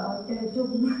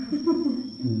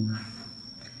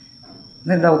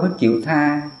 Nó đâu có chịu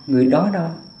tha người đó đâu.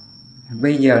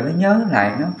 Bây giờ nó nhớ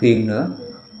lại, nó phiền nữa,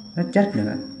 nó trách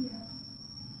nữa.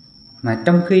 Mà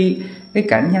trong khi cái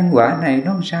cảnh nhân quả này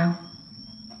nó làm sao?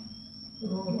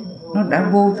 Nó đã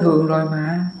vô thường rồi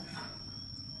mà.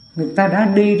 Người ta đã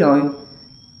đi rồi,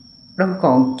 đâu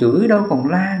còn chửi, đâu còn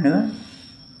la nữa.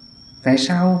 Tại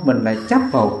sao mình lại chấp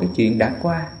vào cái chuyện đã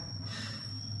qua,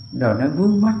 rồi nó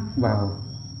vướng mắc vào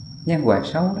nhân quả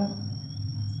xấu đó,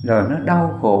 rồi nó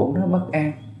đau khổ, nó bất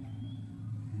an.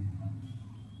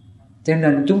 Cho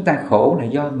nên chúng ta khổ là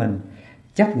do mình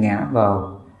chấp ngã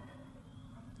vào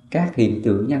các hiện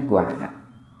tượng nhân quả đó.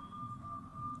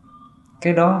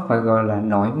 Cái đó phải gọi là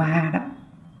nội ma đó.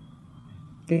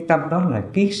 Cái tâm đó là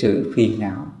kiết sử phiền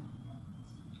não.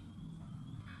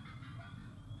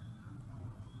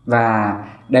 Và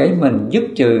để mình dứt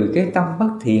trừ cái tâm bất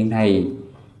thiện này,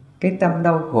 cái tâm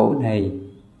đau khổ này,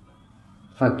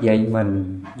 Phật dạy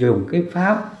mình dùng cái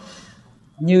pháp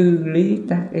như lý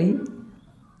tác ý.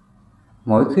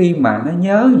 Mỗi khi mà nó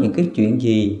nhớ những cái chuyện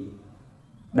gì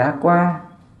đã qua,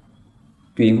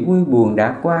 chuyện vui buồn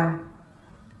đã qua,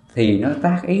 thì nó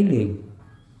tác ý liền.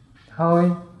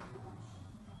 Thôi,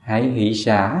 hãy hỷ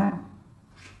xả,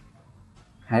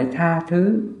 hãy tha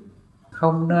thứ,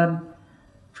 không nên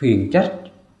phiền trách,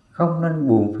 không nên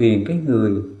buồn phiền cái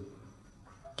người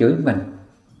chửi mình.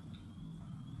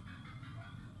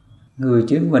 Người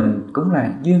chửi mình cũng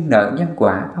là duyên nợ nhân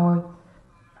quả thôi.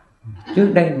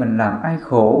 Trước đây mình làm ai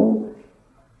khổ,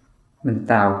 mình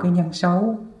tạo cái nhân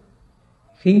xấu,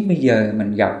 khiến bây giờ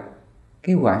mình gặp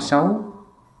cái quả xấu,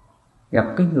 gặp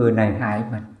cái người này hại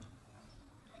mình.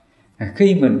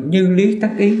 Khi mình như lý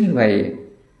tác ý như vậy,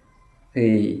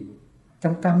 thì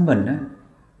trong tâm mình á,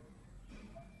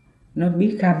 nó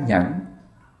biết kham nhẫn,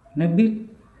 nó biết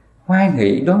hoan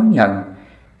hỷ đón nhận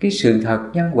cái sự thật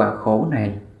nhân quả khổ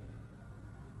này.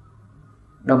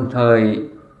 Đồng thời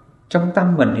trong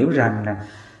tâm mình hiểu rằng là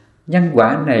nhân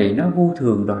quả này nó vô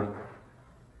thường rồi.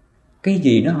 Cái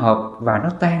gì nó hợp và nó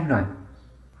tan rồi,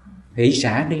 hỷ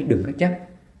xả đi, đừng có chấp.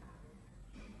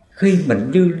 Khi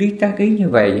mình dư lý tác ý như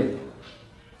vậy,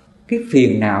 cái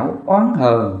phiền não, oán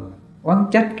hờn, oán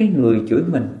trách cái người chửi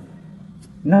mình,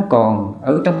 nó còn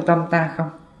ở trong tâm ta không?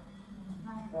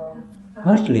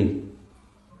 Hết liền.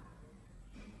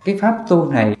 Cái pháp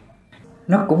tu này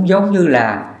nó cũng giống như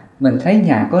là mình thấy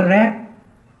nhà có rác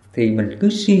thì mình cứ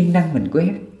siêng năng mình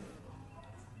quét.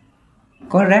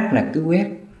 Có rác là cứ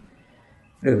quét,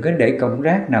 đừng có để cọng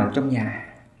rác nào trong nhà.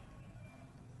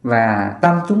 Và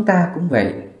tâm chúng ta cũng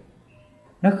vậy.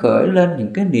 Nó khởi lên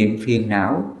những cái niệm phiền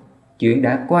não, chuyện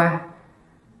đã qua,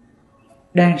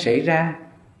 đang xảy ra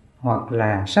hoặc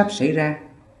là sắp xảy ra.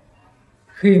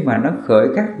 Khi mà nó khởi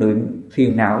các niệm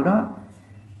phiền não đó,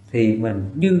 thì mình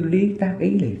như lý tác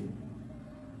ý liền.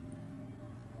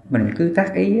 Mình cứ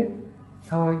tác ý á,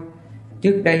 thôi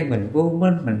trước đây mình vô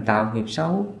minh, mình tạo nghiệp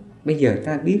xấu, bây giờ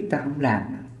ta biết ta không làm.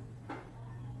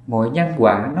 Mọi nhân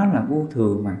quả nó là vô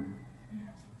thường mà,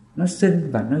 nó sinh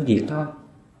và nó diệt thôi.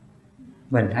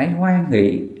 Mình hãy hoan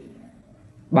hỷ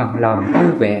bằng lòng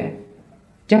vui vẻ,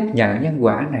 chấp nhận nhân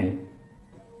quả này,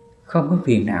 không có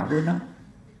phiền não với nó.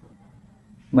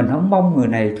 Mình không mong người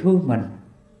này thương mình,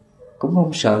 cũng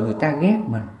không sợ người ta ghét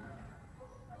mình.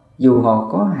 Dù họ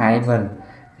có hại mình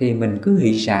thì mình cứ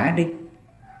hỷ xả đi,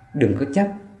 đừng có chấp,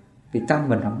 vì tâm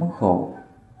mình không có khổ.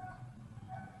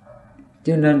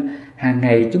 Cho nên hàng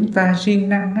ngày chúng ta siêng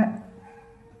năng á,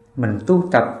 mình tu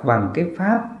tập bằng cái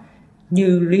pháp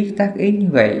như lý tác ý như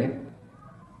vậy,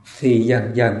 thì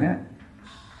dần dần á,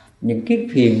 những cái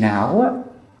phiền não á,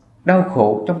 đau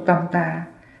khổ trong tâm ta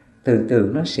từ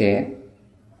từ nó sẽ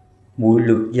nguội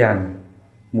lược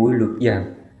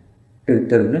dần, từ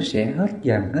từ nó sẽ hết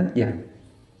dần.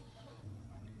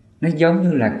 Nó giống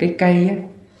như là cái cây á,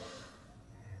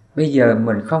 bây giờ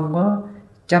mình không có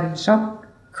chăm sóc,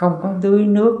 không có tưới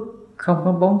nước, không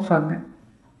có bón phân á,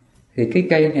 thì cái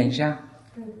cây này sao?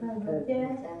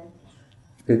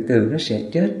 Từ từ nó sẽ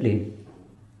chết liền.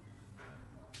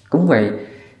 Cũng vậy,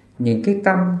 những cái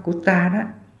tâm của ta đó,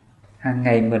 hàng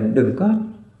ngày mình đừng có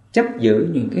chấp giữ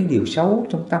những cái điều xấu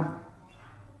trong tâm.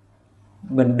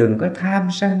 Mình đừng có tham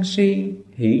sân si,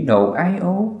 hỉ nộ ái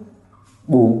ố,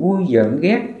 buồn vui giận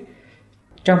ghét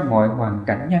trong mọi hoàn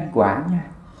cảnh nhân quả nha.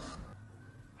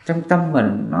 Trong tâm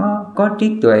mình nó có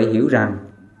trí tuệ hiểu rằng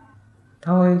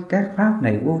thôi các pháp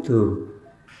này vô thường,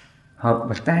 hợp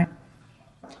và tan,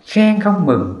 khen không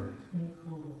mừng,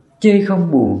 chê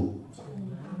không buồn,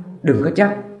 đừng có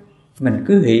chấp, mình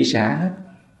cứ hỷ xả hết.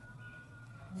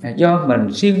 Do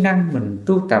mình siêng năng mình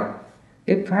tu tập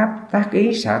cái pháp tác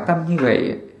ý xả tâm như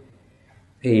vậy,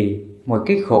 thì mọi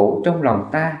cái khổ trong lòng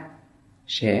ta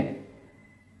sẽ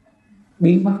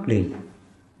biến mất liền.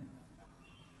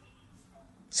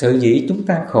 Sở dĩ chúng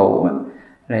ta khổ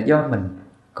là do mình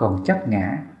còn chấp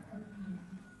ngã,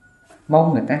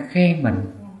 mong người ta khen mình,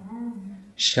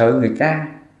 sợ người ta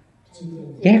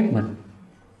ghét mình.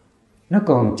 Nó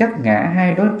còn chấp ngã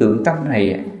hai đối tượng tâm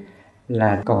này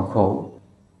là còn khổ.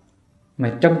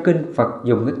 Mà trong kinh Phật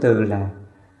dùng cái từ là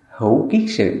hữu kiết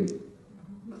sử.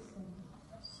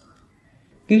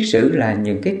 Kiết sử là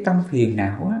những cái tâm phiền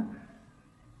não á,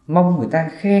 mong người ta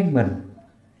khen mình,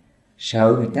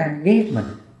 sợ người ta ghét mình.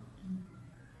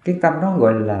 Cái tâm đó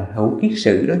gọi là hữu kiết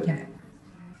sử đó nha.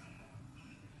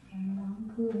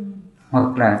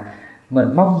 Hoặc là mình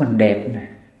mong mình đẹp nè,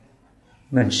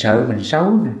 mình sợ mình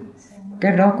xấu nè,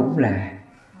 cái đó cũng là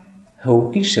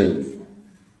hữu kiết sử.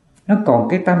 Nó còn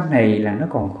cái tâm này là nó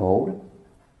còn khổ đó.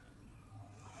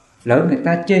 Lỡ người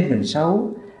ta chê mình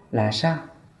xấu là sao?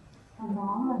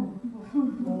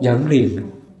 Giận liền.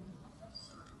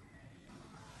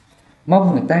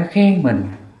 Mong người ta khen mình,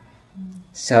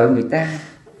 sợ người ta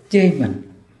chê mình.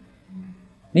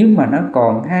 Nếu mà nó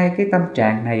còn hai cái tâm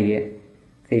trạng này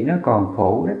thì nó còn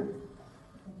khổ đó.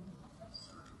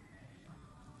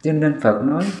 Cho nên Phật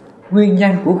nói nguyên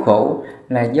nhân của khổ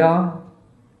là do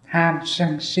tham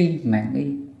sân si mạng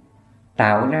nghi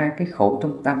tạo ra cái khổ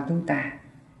trong tâm chúng ta.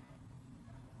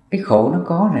 Cái khổ nó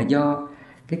có là do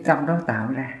cái tâm đó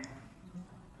tạo ra.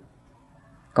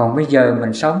 Còn bây giờ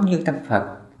mình sống như tâm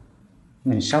Phật,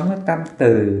 mình sống với tâm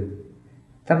từ,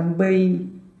 tâm bi,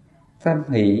 tâm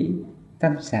hỷ,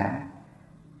 tâm xả.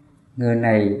 Người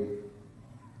này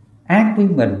ác với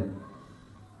mình,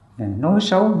 nói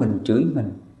xấu mình, chửi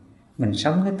mình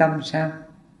sống với tâm sao?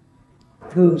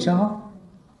 Thương xót.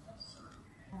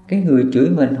 Cái người chửi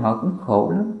mình họ cũng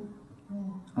khổ lắm.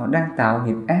 Họ đang tạo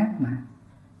nghiệp ác mà,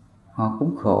 họ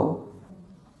cũng khổ.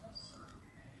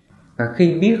 Và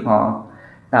khi biết họ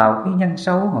tạo cái nhân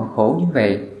xấu, họ khổ như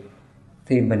vậy,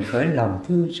 thì mình khởi lòng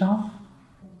thương xót.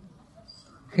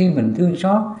 Khi mình thương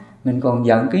xót, mình còn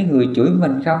giận cái người chửi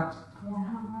mình không?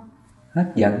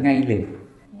 Hết giận ngay liền.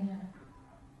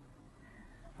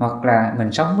 Hoặc là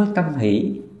mình sống với tâm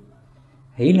hỷ.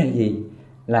 Hỷ là gì?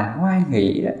 Là hoan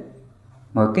hỷ đó.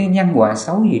 Mọi cái nhân quả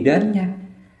xấu gì đến nha,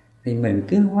 thì mình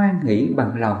cứ hoan hỷ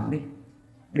bằng lòng đi,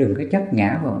 đừng có chấp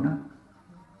ngã vào nó.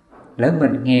 Lỡ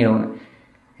mình nghèo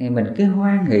thì mình cứ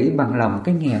hoan hỷ bằng lòng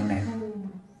cái nghèo này.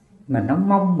 Mình không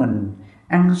mong mình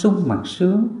ăn sung mặc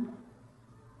sướng,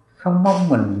 không mong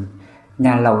mình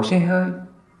nhà lầu xe hơi,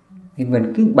 thì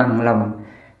mình cứ bằng lòng,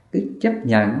 cứ chấp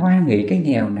nhận hoan hỷ cái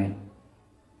nghèo này.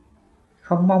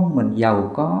 Không mong mình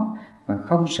giàu có và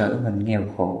không sợ mình nghèo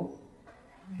khổ,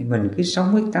 thì mình cứ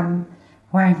sống với tâm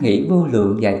hoan hỷ vô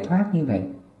lượng giải thoát như vậy.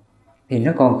 Thì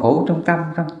nó còn khổ trong tâm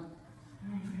không?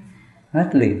 hết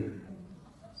liền.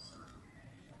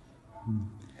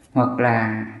 Hoặc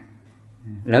là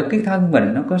lỡ cái thân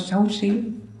mình nó có xấu xí,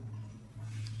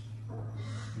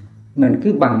 mình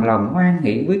cứ bằng lòng hoan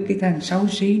hỷ với cái thân xấu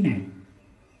xí này,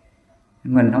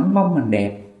 mình không mong mình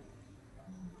đẹp.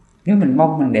 Nếu mình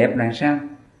mong mình đẹp là sao?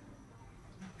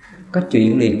 Có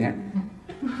chuyện liền á.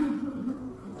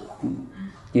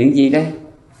 Chuyện gì đây?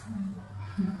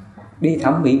 Đi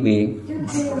thẩm mỹ viện. Trước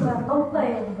tiên là tốn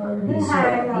tiền, rồi thứ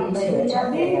hai là bị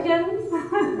biến chứng.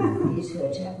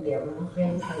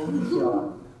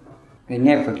 Thì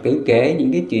nghe Phật tử kể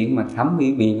những cái chuyện mà thẩm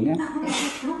mỹ viện á,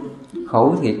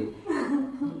 khổ thiệt.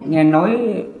 Nghe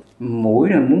nói mũi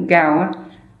là muốn cao á,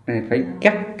 thì phải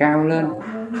cắt cao lên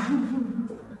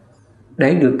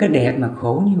để được cái đẹp mà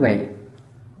khổ như vậy.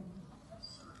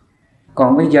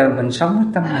 Còn bây giờ mình sống với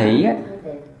tâm hỷ á,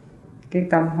 cái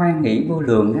tâm hoan hỷ vô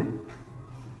lượng á,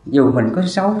 dù mình có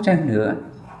xấu chăng nữa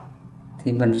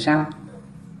thì mình sao?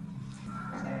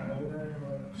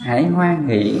 Hãy hoan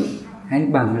hỷ, hãy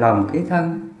bằng lòng cái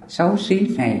thân xấu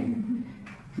xí này.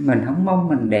 Mình không mong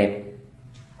mình đẹp,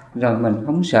 rồi mình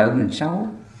không sợ mình xấu.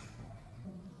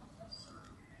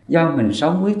 Do mình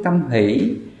sống với tâm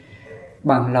hỷ,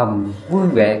 bằng lòng vui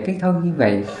vẻ cái thân như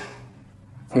vậy,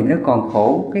 thì nó còn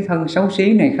khổ cái thân xấu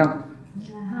xí này không?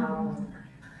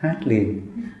 Hết liền.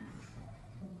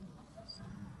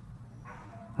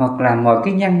 Hoặc là mọi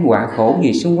cái nhân quả khổ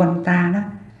gì xung quanh ta đó,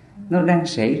 nó đang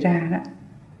xảy ra đó.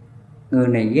 Người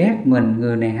này ghét mình,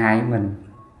 người này hại mình,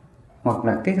 hoặc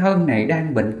là cái thân này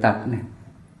đang bệnh tật nè,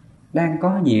 đang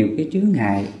có nhiều cái chướng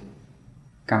ngại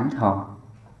cảm thọ.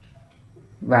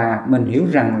 Và mình hiểu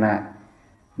rằng là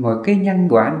mọi cái nhân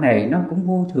quả này nó cũng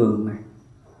vô thường mà.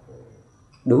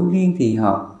 Đủ duyên thì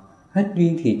hợp, hết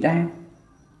duyên thì tan.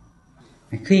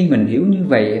 Khi mình hiểu như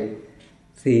vậy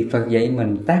thì Phật dạy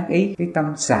mình tác ý cái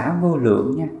tâm xả vô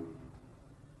lượng nha.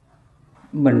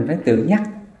 Mình phải tự nhắc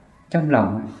trong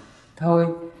lòng, thôi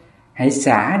hãy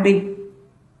xả đi,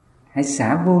 hãy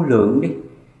xả vô lượng đi.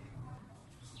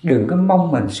 Đừng có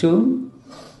mong mình sướng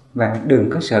và đừng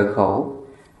có sợ khổ.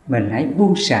 Mình hãy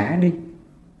buông xả đi,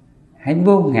 hãy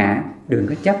vô ngã, đừng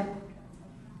có chấp.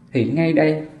 Thì ngay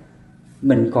đây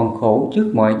mình còn khổ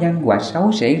trước mọi nhân quả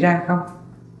xấu xảy ra không?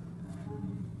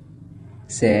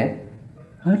 Sẽ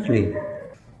hết liền.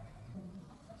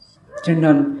 Cho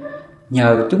nên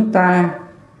nhờ chúng ta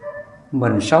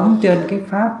mình sống trên cái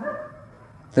pháp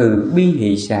từ bi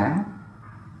hỷ xả,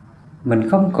 mình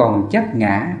không còn chấp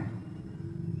ngã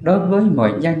đối với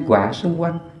mọi nhân quả xung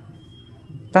quanh.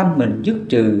 Tâm mình dứt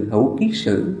trừ hữu kiết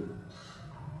sử,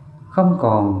 không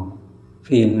còn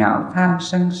phiền não tham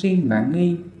sân si mạn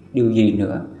nghi điều gì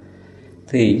nữa,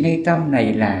 thì ngay tâm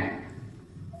này là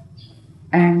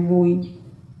an vui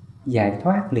giải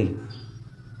thoát liền.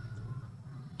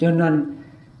 Cho nên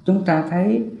chúng ta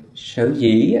thấy sở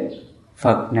dĩ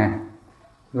Phật nè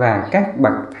và các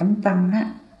bậc thánh tăng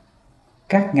á,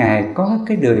 các ngài có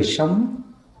cái đời sống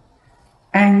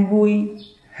an vui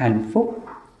hạnh phúc,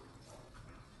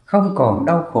 không còn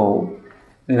đau khổ,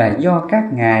 là do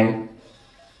các ngài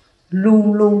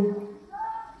luôn luôn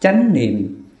chánh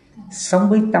niệm, sống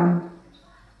với tâm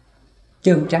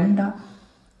chân chánh đó.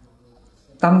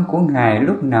 Tâm của ngài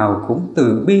lúc nào cũng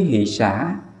từ bi hỷ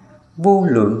xả, vô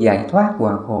lượng giải thoát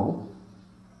quả khổ.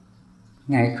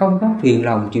 Ngài không có phiền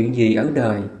lòng chuyện gì ở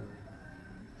đời.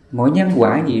 Mỗi nhân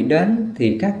quả gì đến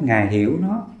thì các ngài hiểu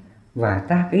nó và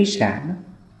tác ý xả nó.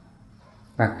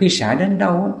 Và khi xả đến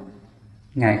đâu á,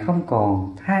 ngài không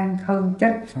còn than thân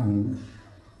trách phận,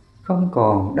 không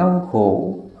còn đau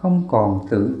khổ, không còn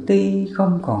tự ti,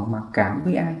 không còn mặc cảm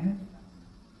với ai hết.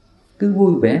 Cứ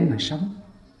vui vẻ mà sống.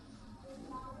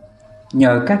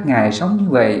 Nhờ các ngài sống như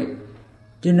vậy,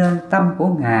 cho nên tâm của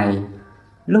ngài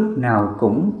lúc nào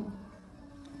cũng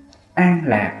an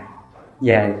lạc,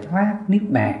 giải thoát niết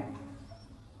bàn.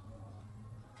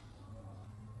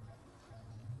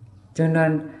 Cho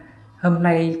nên hôm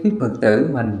nay quý Phật tử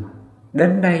mình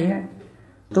đến đây á,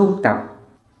 tu tập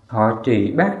thọ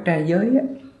trì bát trai giới á,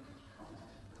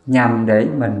 nhằm để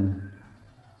mình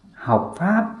học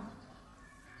pháp,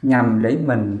 nhằm để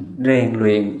mình rèn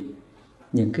luyện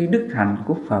những cái đức hạnh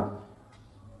của Phật.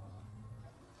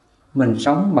 Mình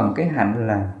sống bằng cái hạnh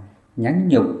là nhẫn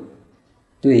nhục,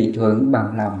 tùy thuận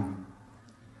bằng lòng.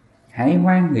 Hãy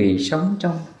hoan hỷ sống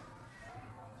trong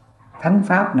thánh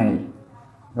pháp này,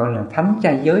 gọi là thánh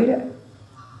trai giới đó.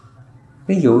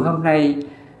 Ví dụ hôm nay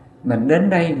mình đến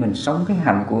đây mình sống cái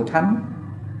hạnh của thánh,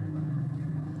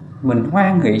 mình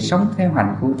hoan hỷ sống theo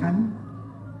hạnh của thánh.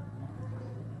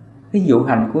 Ví dụ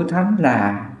hạnh của thánh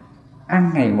là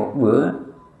ăn ngày một bữa,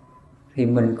 thì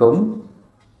mình cũng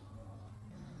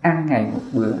ăn ngày một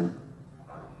bữa.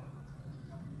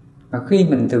 Và khi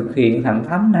mình thực hiện hạnh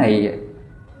thánh này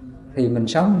thì mình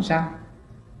sống làm sao?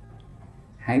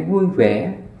 Hãy vui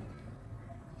vẻ,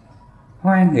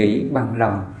 hoan hỷ bằng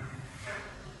lòng,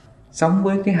 sống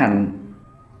với cái hạnh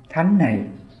thánh này.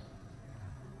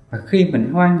 Và khi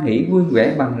mình hoan hỷ vui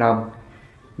vẻ bằng lòng,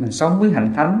 mình sống với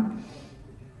hạnh thánh,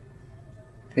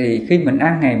 thì khi mình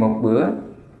ăn ngày một bữa,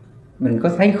 mình có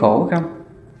thấy khổ không?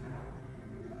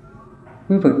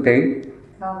 Quý Phật tử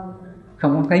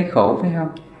không có thấy khổ, phải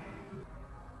không?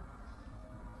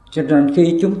 Cho nên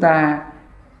khi chúng ta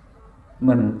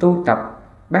mình tu tập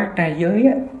bát trai giới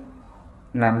á,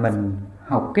 là mình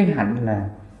học cái hạnh là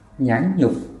nhẫn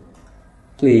nhục,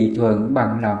 tùy thuận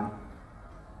bằng lòng,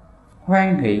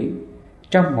 hoan hỷ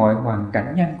trong mọi hoàn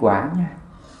cảnh nhân quả nha.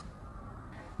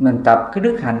 Mình tập cái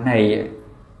đức hạnh này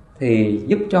thì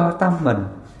giúp cho tâm mình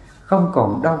không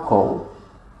còn đau khổ.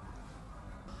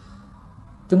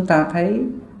 Chúng ta thấy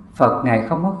Phật Ngài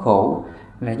không có khổ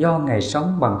là do Ngài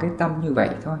sống bằng cái tâm như vậy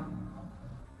thôi.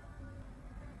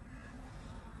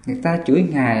 Người ta chửi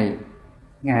Ngài,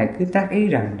 Ngài cứ tác ý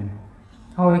rằng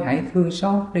thôi hãy thương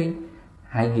xót đi,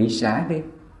 hãy hỷ xả đi.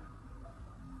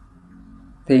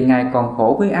 Thì Ngài còn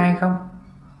khổ với ai không?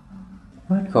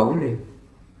 Hết khổ liền.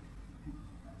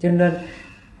 Cho nên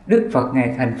Đức Phật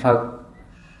Ngài thành Phật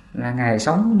là Ngài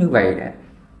sống như vậy đó,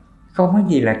 không có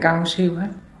gì là cao siêu hết.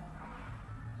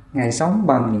 Ngài sống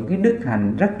bằng những cái đức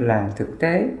hạnh rất là thực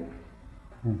tế,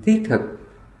 thiết thực.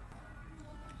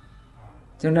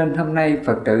 Cho nên hôm nay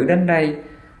Phật tử đến đây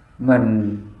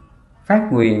mình phát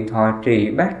nguyện thọ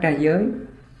trì bát trai giới.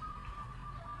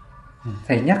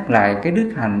 Thầy nhắc lại cái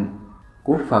đức hạnh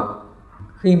của Phật.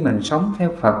 Khi mình sống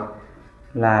theo Phật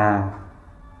là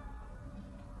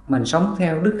mình sống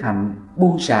theo đức hạnh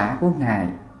buông xả của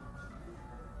Ngài,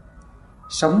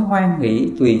 sống hoan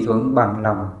hỷ tùy thuận bằng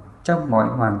lòng trong mọi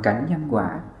hoàn cảnh nhân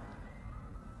quả.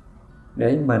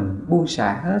 Để mình buông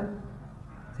xả hết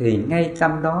thì ngay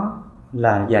tâm đó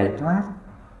là giải thoát,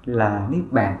 là niết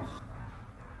bàn.